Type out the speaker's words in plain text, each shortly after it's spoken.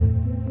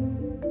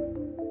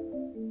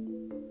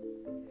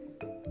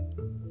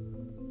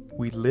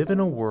We live in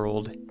a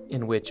world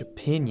in which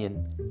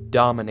opinion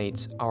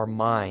dominates our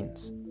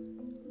minds.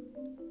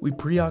 We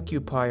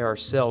preoccupy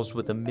ourselves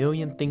with a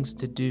million things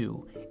to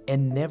do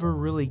and never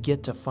really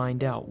get to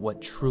find out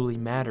what truly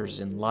matters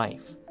in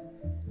life.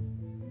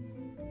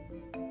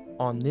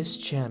 On this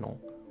channel,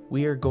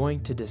 we are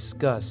going to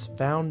discuss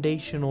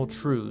foundational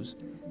truths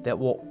that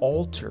will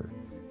alter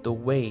the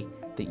way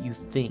that you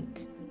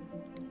think.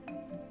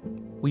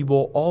 We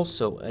will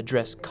also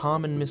address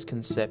common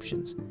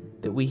misconceptions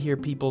that we hear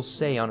people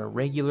say on a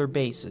regular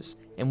basis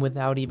and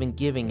without even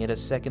giving it a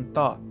second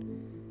thought.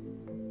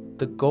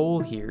 The goal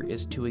here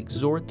is to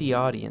exhort the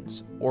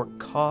audience or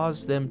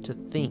cause them to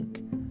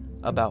think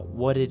about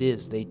what it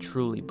is they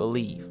truly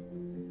believe,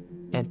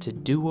 and to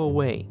do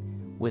away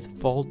with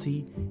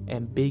faulty,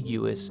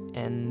 ambiguous,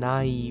 and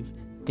naive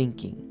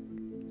thinking.